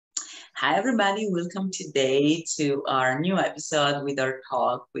Hi, everybody. Welcome today to our new episode with our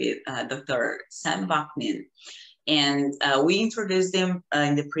talk with Dr. Sam Vaknin. And we introduced him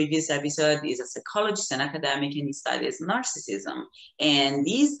in the previous episode. He's a psychologist and academic, and he studies narcissism. And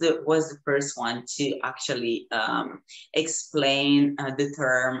was the first one to actually explain the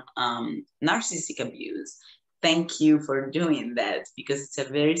term narcissistic abuse. Thank you for doing that, because it's a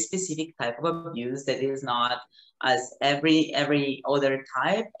very specific type of abuse that is not as every other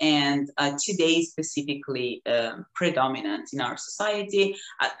type, and today specifically predominant in our society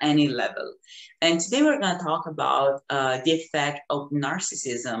at any level. And today we're going to talk about the effect of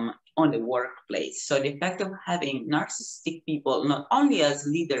narcissism on the workplace. So the effect of having narcissistic people, not only as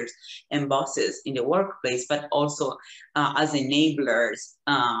leaders and bosses in the workplace, but also as enablers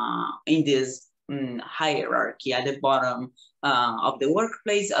in this hierarchy at the bottom of the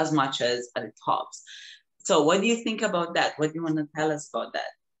workplace as much as at the tops. So what do you think about that? What do you want to tell us about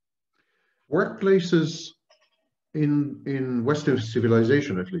that? Workplaces in Western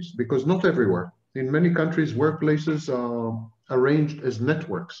civilization, at least, because not everywhere. In many countries, workplaces are arranged as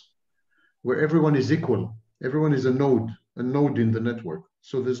networks where everyone is equal. Everyone is a node in the network.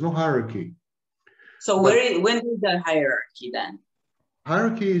 So there's no hierarchy. So when is the hierarchy then?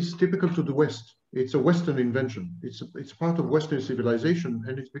 Hierarchy is typical to the West. It's a Western invention. It's part of Western civilization,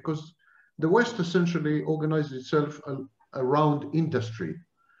 and it's because the West essentially organized itself around industry.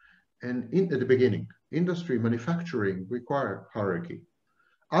 And at the beginning, industry, manufacturing require hierarchy.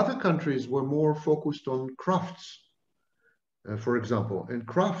 Other countries were more focused on crafts, for example, and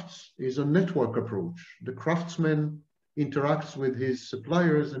crafts is a network approach. The craftsman interacts with his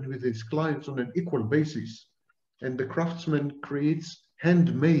suppliers and with his clients on an equal basis. And the craftsman creates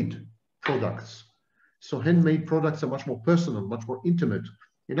handmade products. So handmade products are much more personal, much more intimate.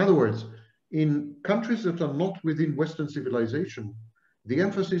 In other words, in countries that are not within Western civilization, the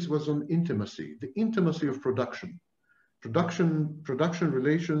emphasis was on intimacy, the intimacy of production. Production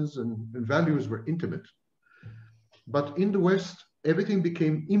relations and values were intimate. But in the West, everything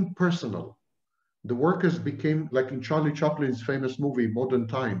became impersonal. The workers became, like in Charlie Chaplin's famous movie, Modern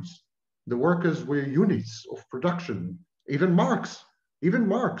Times, the workers were units of production. Even Marx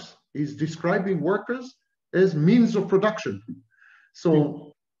is describing workers as means of production.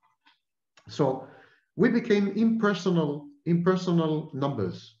 So we became impersonal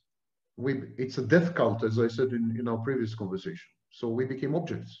numbers. It's a death cult, as I said in our previous conversation. So we became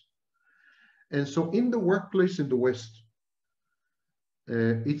objects. And so in the workplace in the West,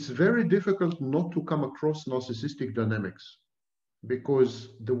 it's very difficult not to come across narcissistic dynamics, because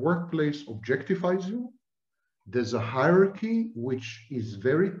the workplace objectifies you. There's a hierarchy, which is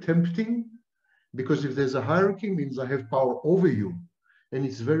very tempting, because if there's a hierarchy, it means I have power over you. And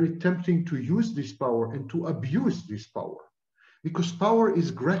it's very tempting to use this power and to abuse this power, because power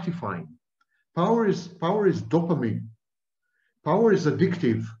is gratifying. Power is dopamine. Power is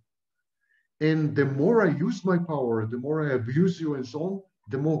addictive. And the more I use my power, the more I abuse you and so on,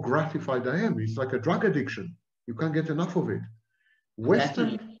 the more gratified I am. It's like a drug addiction. You can't get enough of it.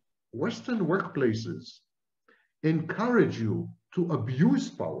 Western workplaces encourage you to abuse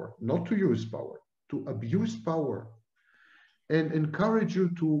power, not to use power, to abuse power, and encourage you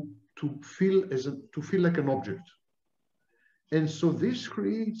to feel like an object. And so this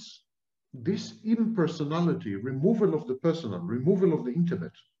creates this impersonality, removal of the personal, removal of the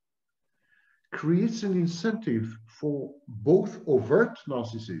intimate, creates an incentive for both overt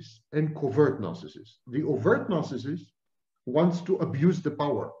narcissists and covert narcissists. The overt narcissist wants to abuse the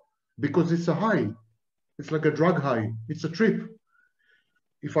power because it's a high. It's like a drug high. It's a trip.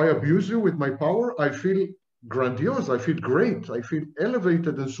 If I abuse you with my power, I feel grandiose. I feel great. I feel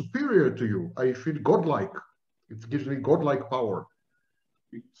elevated and superior to you. I feel godlike. It gives me godlike power.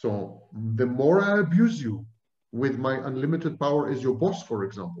 So the more I abuse you with my unlimited power as your boss, for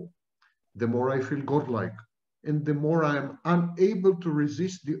example, the more I feel godlike, and the more I am unable to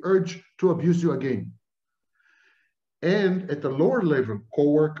resist the urge to abuse you again. And at a lower level,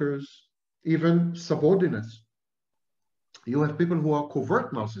 co-workers, even subordinates, you have people who are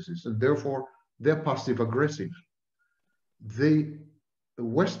covert narcissists, and therefore they're passive-aggressive.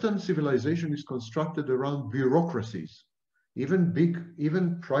 Western civilization is constructed around bureaucracies. Even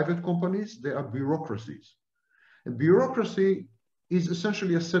private companies, they are bureaucracies. And bureaucracy is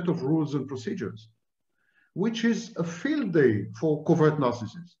essentially a set of rules and procedures, which is a field day for covert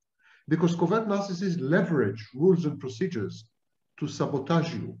narcissists, because covert narcissists leverage rules and procedures to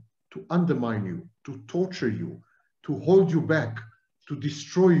sabotage you, to undermine you, to torture you, to hold you back, to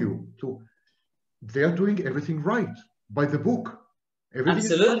destroy you. They are doing everything right, by the book.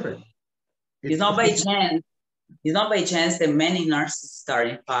 Everything is perfect. It's not by chance. It's not by chance that many narcissists are,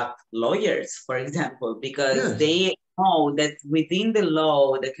 in fact, lawyers, for example, because Yes. they know that within the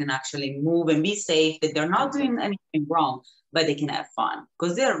law they can actually move and be safe, that they're not doing anything wrong, but they can have fun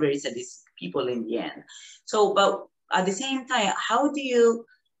because they are very sadistic people in the end. So, but at the same time, how do you,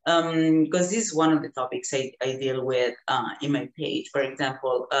 because this is one of the topics I deal with in my page, for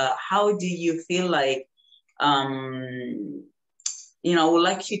example, how do you feel like, I would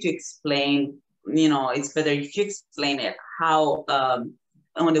like you to explain, it's better if you explain it, how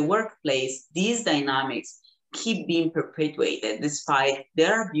on the workplace, these dynamics keep being perpetuated despite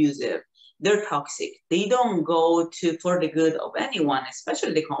they're abusive, they're toxic. They don't go to for the good of anyone,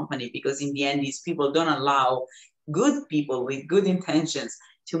 especially the company, because in the end, these people don't allow good people with good intentions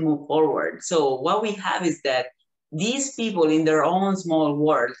to move forward. So what we have is that these people in their own small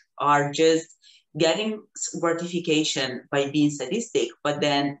world are just getting gratification by being sadistic, but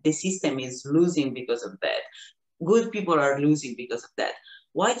then the system is losing because of that. Good people are losing because of that.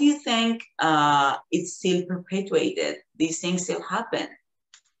 Why do you think it's still perpetuated? These things still happen.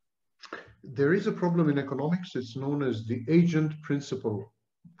 There is a problem in economics. It's known as the agent principle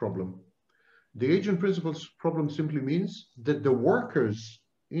problem. The agent principles problem simply means that the workers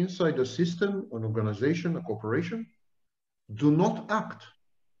inside a system, an organization, a corporation, do not act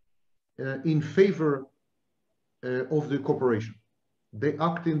in favor of the corporation. They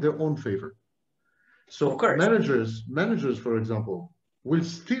act in their own favor. So managers, for example, will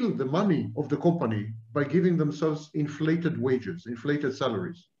steal the money of the company by giving themselves inflated wages, inflated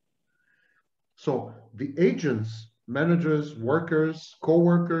salaries. So the agents, managers, workers,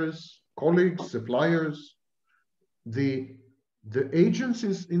 co-workers, colleagues, suppliers, the agents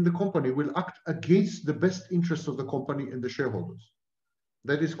in the company will act against the best interests of the company and the shareholders.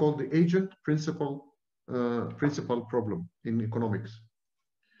 That is called the agent principle problem in economics.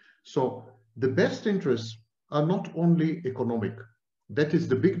 So the best interests are not only economic. That is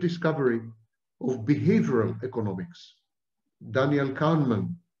the big discovery of behavioral economics. Daniel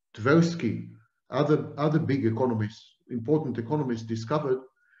Kahneman, Tversky, other big economists, important economists, discovered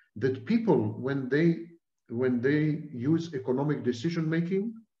that people, when they use economic decision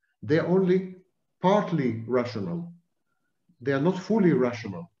making, they're only partly rational. They are not fully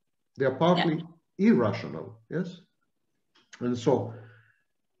rational. They are partly irrational. Yes, and so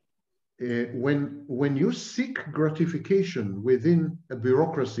when you seek gratification within a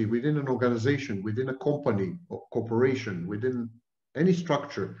bureaucracy, within an organization, within a company or corporation, within any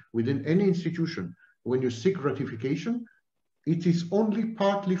structure, within any institution, when you seek gratification, it is only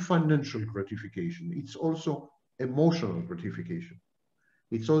partly financial gratification. It's also emotional gratification.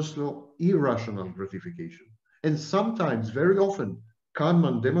 It's also irrational gratification. And sometimes, very often,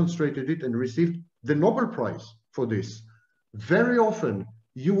 Kahneman demonstrated it and received the Nobel Prize for this. Very often,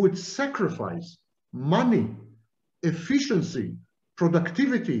 you would sacrifice money, efficiency,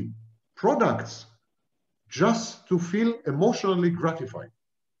 productivity, products, just to feel emotionally gratified.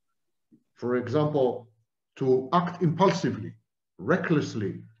 For example, to act impulsively,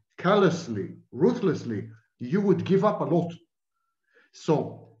 recklessly, callously, ruthlessly, you would give up a lot.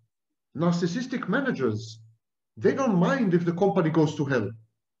 So narcissistic managers, they don't mind if the company goes to hell,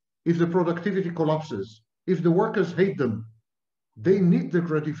 if the productivity collapses, if the workers hate them. They need the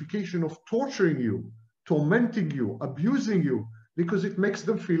gratification of torturing you, tormenting you, abusing you, because it makes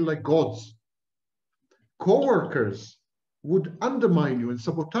them feel like gods. Co-workers would undermine you and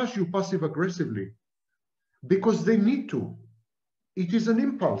sabotage you passive-aggressively because they need to. It is an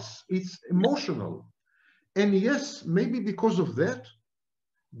impulse. It's emotional. And yes, maybe because of that,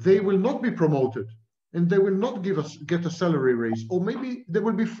 they will not be promoted and they will not get a salary raise, or maybe they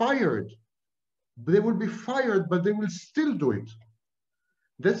will be fired. They will be fired, but they will still do it.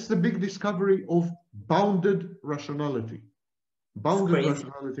 That's the big discovery of bounded rationality. Bounded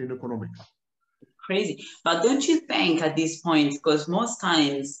rationality in economics. Crazy. But don't you think at this point, because most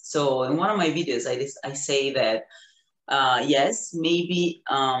times, so in one of my videos, I say that, yes, maybe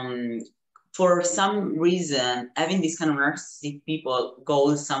for some reason, having these kind of narcissistic people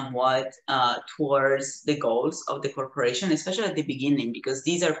goes somewhat towards the goals of the corporation, especially at the beginning, because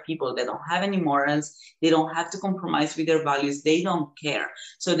these are people that don't have any morals. They don't have to compromise with their values. They don't care.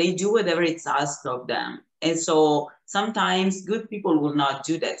 So they do whatever it's asked of them. And so sometimes good people will not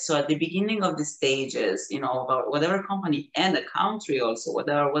do that. So at the beginning of the stages, about whatever company and the country also,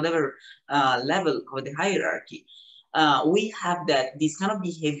 whatever level of the hierarchy, we have that these kind of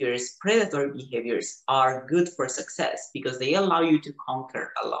behaviors, predatory behaviors, are good for success because they allow you to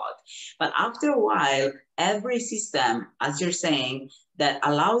conquer a lot. But after a while, every system, as you're saying, that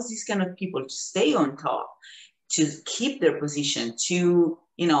allows these kind of people to stay on top, to keep their position, to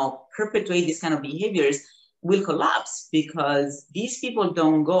perpetuate these kind of behaviors, will collapse because these people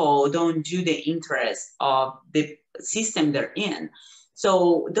don't do the interest of the system they're in.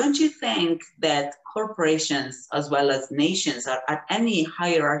 So don't you think that corporations as well as nations are at any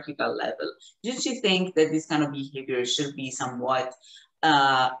hierarchical level? Don't you think that this kind of behavior should be somewhat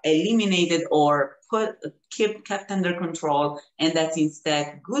eliminated or kept under control, and that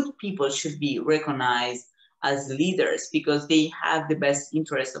instead good people should be recognized as leaders because they have the best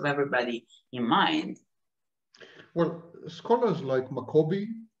interest of everybody in mind? Well, scholars like Maccabee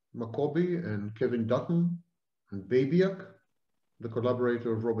and Kevin Dutton and Babiak, the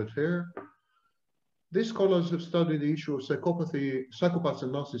collaborator of Robert Hare, these scholars have studied the issue of psychopaths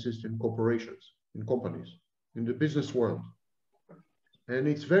and narcissists in corporations, in companies, in the business world. And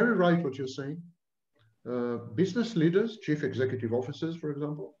it's very right what you're saying. Business leaders, chief executive officers, for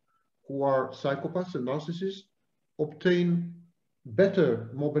example, who are psychopaths and narcissists, obtain better,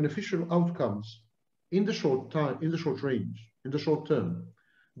 more beneficial outcomes in the short term.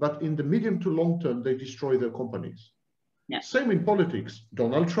 But in the medium to long term, they destroy their companies. Yeah. Same in politics.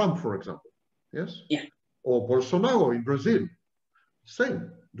 Donald Trump, for example, yes? Yeah. Or Bolsonaro in Brazil.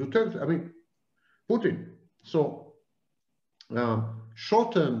 Same. Duterte, I mean, Putin. So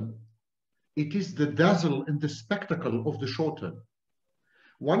short term, it is the dazzle and the spectacle of the short term.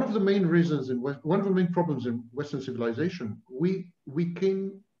 One of the main reasons, one of the main problems in Western civilization, we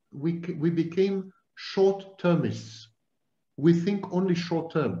became short-termists. We think only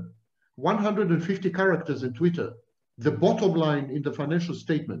short-term. 150 characters in Twitter, the bottom line in the financial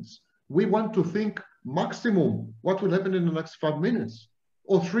statements. We want to think maximum what will happen in the next 5 minutes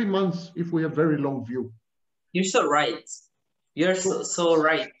or 3 months if we have very long view. You're so right. You're so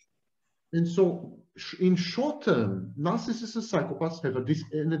right. And so in short term, narcissists and psychopaths have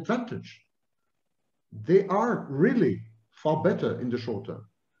an advantage. They are really far better in the short term.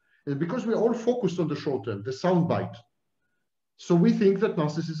 And because we're all focused on the short term, the soundbite, so we think that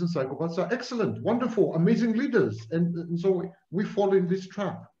narcissists and psychopaths are excellent, wonderful, amazing leaders. And so we fall in this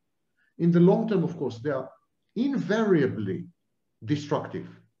trap. In the long term, of course, they are invariably destructive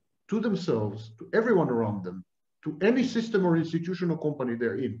to themselves, to everyone around them, to any system or institution or company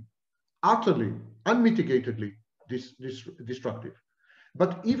they're in. Utterly, unmitigatedly destructive.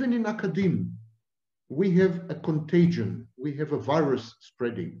 But even in academia, we have a contagion, we have a virus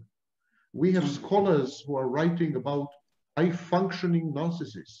spreading. We have scholars who are writing about high-functioning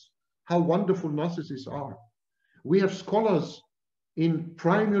narcissists, how wonderful narcissists are. We have scholars in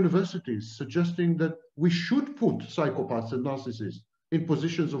prime universities suggesting that we should put psychopaths and narcissists in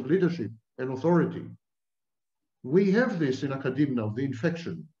positions of leadership and authority. We have this in academia now, the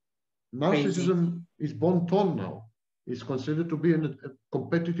infection. Narcissism is bon ton now. It's considered to be a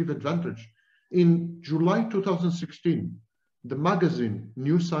competitive advantage. In July 2016, the magazine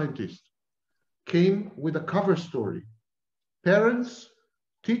New Scientist came with a cover story. Parents,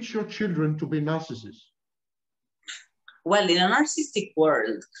 teach your children to be narcissists. Well, in a narcissistic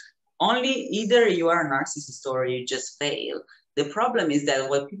world, only either you are a narcissist or you just fail. The problem is that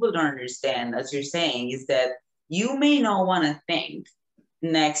what people don't understand, as you're saying, is that you may not want to think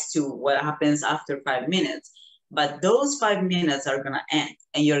next to what happens after 5 minutes, but those 5 minutes are going to end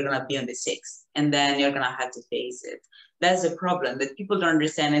and you're going to be on the 6th, and then you're going to have to face it. That's the problem that people don't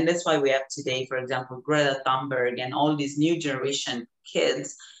understand. And that's why we have today, for example, Greta Thunberg and all these new generation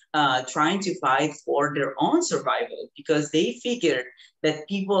kids trying to fight for their own survival, because they figured that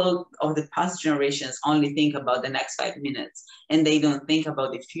people of the past generations only think about the next 5 minutes and they don't think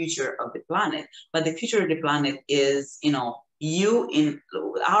about the future of the planet. But the future of the planet is,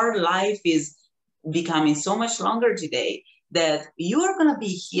 our life is becoming so much longer today that you are going to be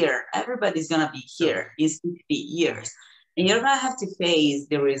here. Everybody's going to be here in 60 years. And you're going to have to face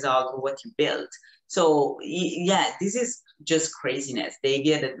the result of what you built. So yeah, this is just craziness. The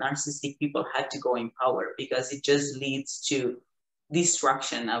idea that narcissistic people have to go in power, because it just leads to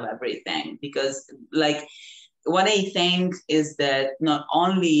destruction of everything. Because what I think is that not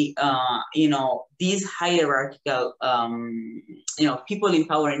only, these hierarchical, people in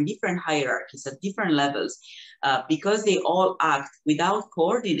power in different hierarchies at different levels, because they all act without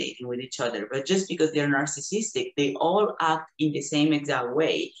coordinating with each other, but just because they're narcissistic, they all act in the same exact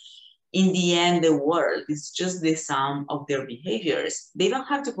way. In the end, the world is just the sum of their behaviors. They don't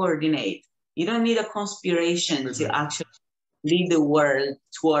have to coordinate. You don't need a conspiration to actually lead the world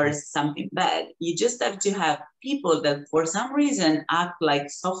towards something bad. You just have to have people that for some reason act like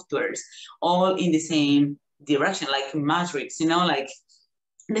softwares, all in the same direction, like Matrix, like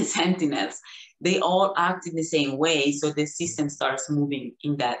the Sentinels. They all act in the same way, so the system starts moving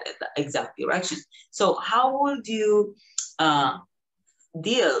in that exact direction. So how would you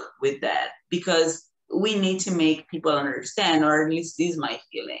deal with that? Because we need to make people understand, or at least this is my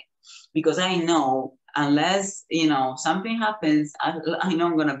feeling, because I know unless, you know, something happens, I know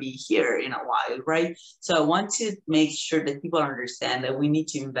I'm going to be here in a while, right? So I want to make sure that people understand that we need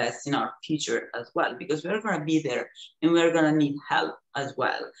to invest in our future as well, because we're going to be there and we're going to need help as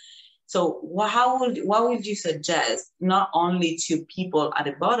well. So what would you suggest, not only to people at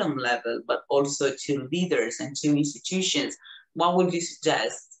the bottom level, but also to leaders and to institutions? What would you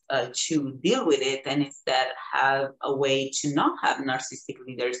suggest to deal with it, and instead have a way to not have narcissistic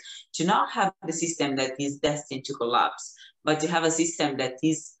leaders, to not have the system that is destined to collapse, but to have a system that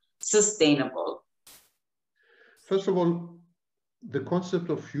is sustainable? First of all, the concept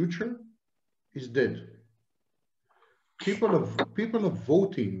of future is dead. People are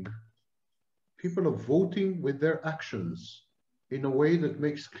voting. People are voting with their actions in a way that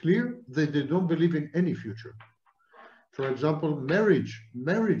makes clear that they don't believe in any future. For example,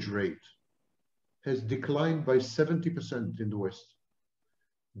 marriage rate has declined by 70% in the West.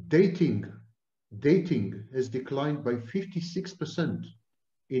 Dating has declined by 56%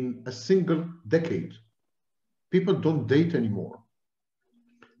 in a single decade. People don't date anymore.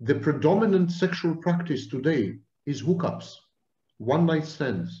 The predominant sexual practice today is hookups, one-night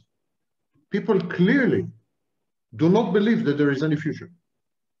stands. People clearly do not believe that there is any future.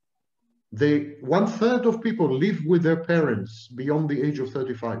 1/3 of people live with their parents beyond the age of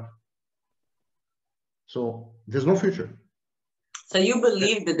 35. So there's no future. So you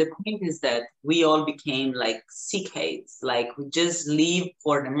believe that the point is that we all became like sickheads, like we just live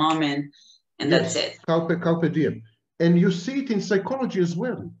for the moment and yes, that's it. Carpe diem. And you see it in psychology as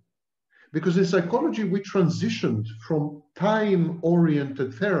well. Because in psychology, we transitioned from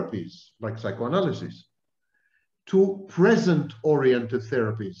time-oriented therapies, like psychoanalysis, to present-oriented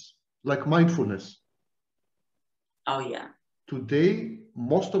therapies, like mindfulness. Oh, yeah. Today,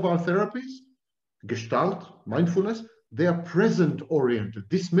 most of our therapies, Gestalt, mindfulness, they are present-oriented,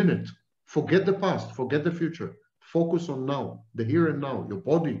 this minute. Forget the past, forget the future. Focus on now, the here and now, your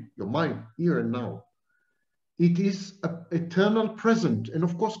body, your mind, here and now. It is an eternal present. And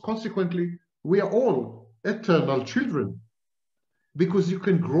of course, consequently, we are all eternal children, because you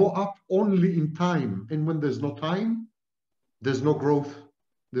can grow up only in time. And when there's no time, there's no growth,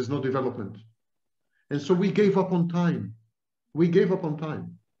 there's no development. And so we gave up on time. We gave up on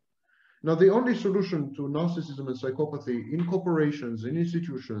time. Now, the only solution to narcissism and psychopathy in corporations, in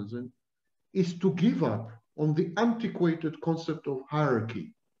institutions, is to give up on the antiquated concept of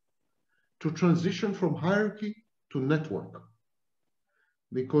hierarchy, to transition from hierarchy to network.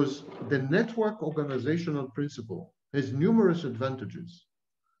 Because the network organizational principle has numerous advantages.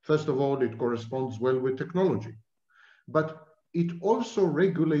 First of all, it corresponds well with technology, but it also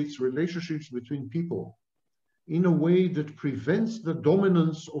regulates relationships between people in a way that prevents the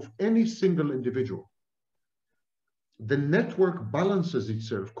dominance of any single individual. The network balances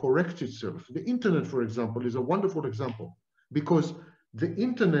itself, corrects itself. The internet, for example, is a wonderful example, because the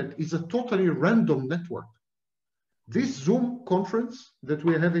internet is a totally random network. This Zoom conference that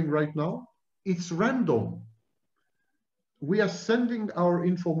we're having right now, it's random. We are sending our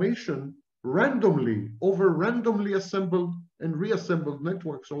information randomly over randomly assembled and reassembled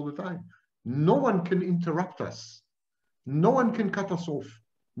networks all the time. No one can interrupt us. No one can cut us off.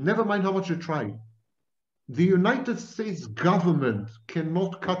 Never mind how much you try. The United States government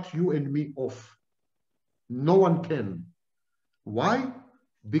cannot cut you and me off. No one can. Why?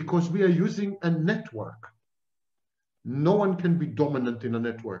 Because we are using a network. No one can be dominant in a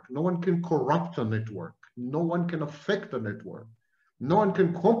network. No one can corrupt a network. No one can affect a network. No one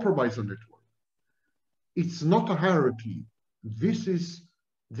can compromise a network. It's not a hierarchy. This is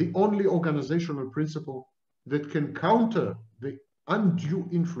the only organizational principle that can counter the undue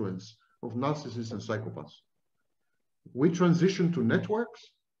influence of narcissists and psychopaths. We transition to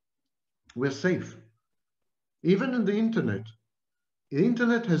networks, we're safe. Even in the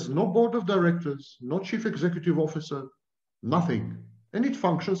internet has no board of directors, no chief executive officer, nothing. And it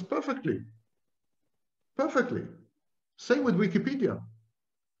functions perfectly. Perfectly. Same with Wikipedia.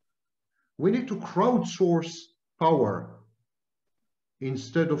 We need to crowdsource power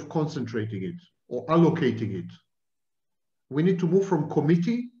instead of concentrating it or allocating it. We need to move from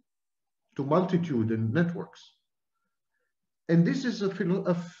committee to multitude and networks. And this is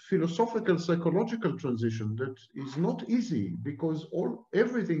a philosophical, psychological transition that is not easy, because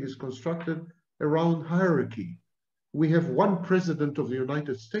everything is constructed around hierarchy. We have one president of the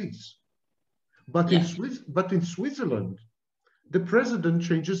United States, but in Switzerland, the president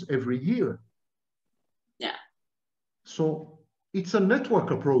changes every year. Yeah. So it's a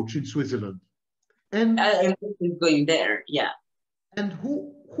network approach in Switzerland. And going there, yeah. And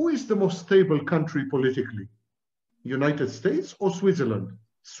who is the most stable country politically? United States or Switzerland?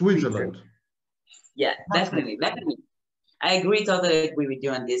 Switzerland. Yeah, definitely. I totally agree with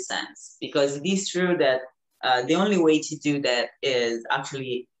you in this sense, because it is true that the only way to do that is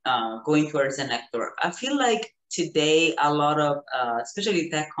actually going towards an actor. I feel like today a lot of, especially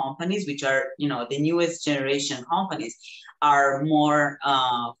tech companies, which are, the newest generation companies, are more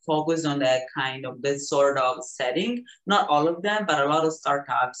focused on that kind of this sort of setting. Not all of them, but a lot of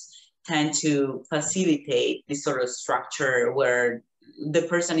startups tend to facilitate this sort of structure where the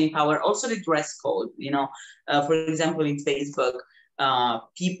person in power, also the dress code, for example, in Facebook,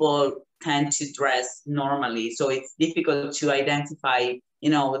 people tend to dress normally. So it's difficult to identify,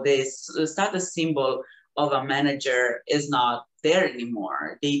 this status symbol of a manager is not there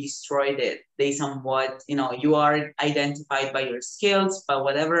anymore. They destroyed it. They somewhat, you are identified by your skills, by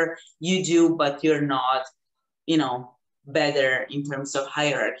whatever you do, but you're not, better in terms of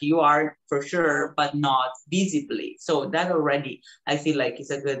hierarchy. You are for sure, but not visibly. So that already, I feel like, is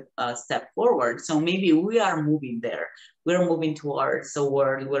a good step forward. So maybe we are moving there. We're moving towards a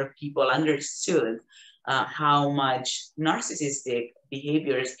world where people understood how much narcissistic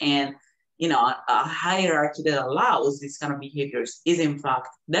behaviors and a hierarchy that allows these kind of behaviors is in fact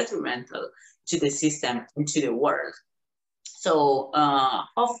detrimental to the system and to the world. So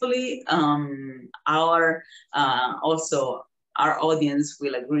hopefully our also our audience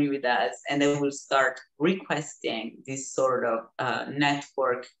will agree with us, and they will start requesting this sort of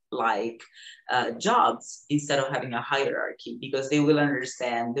network-like jobs instead of having a hierarchy, because they will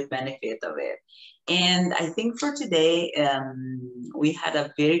understand the benefit of it. And I think for today, we had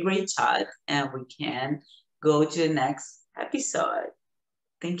a very great chat, and we can go to the next episode.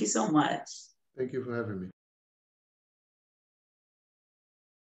 Thank you so much. Thank you for having me.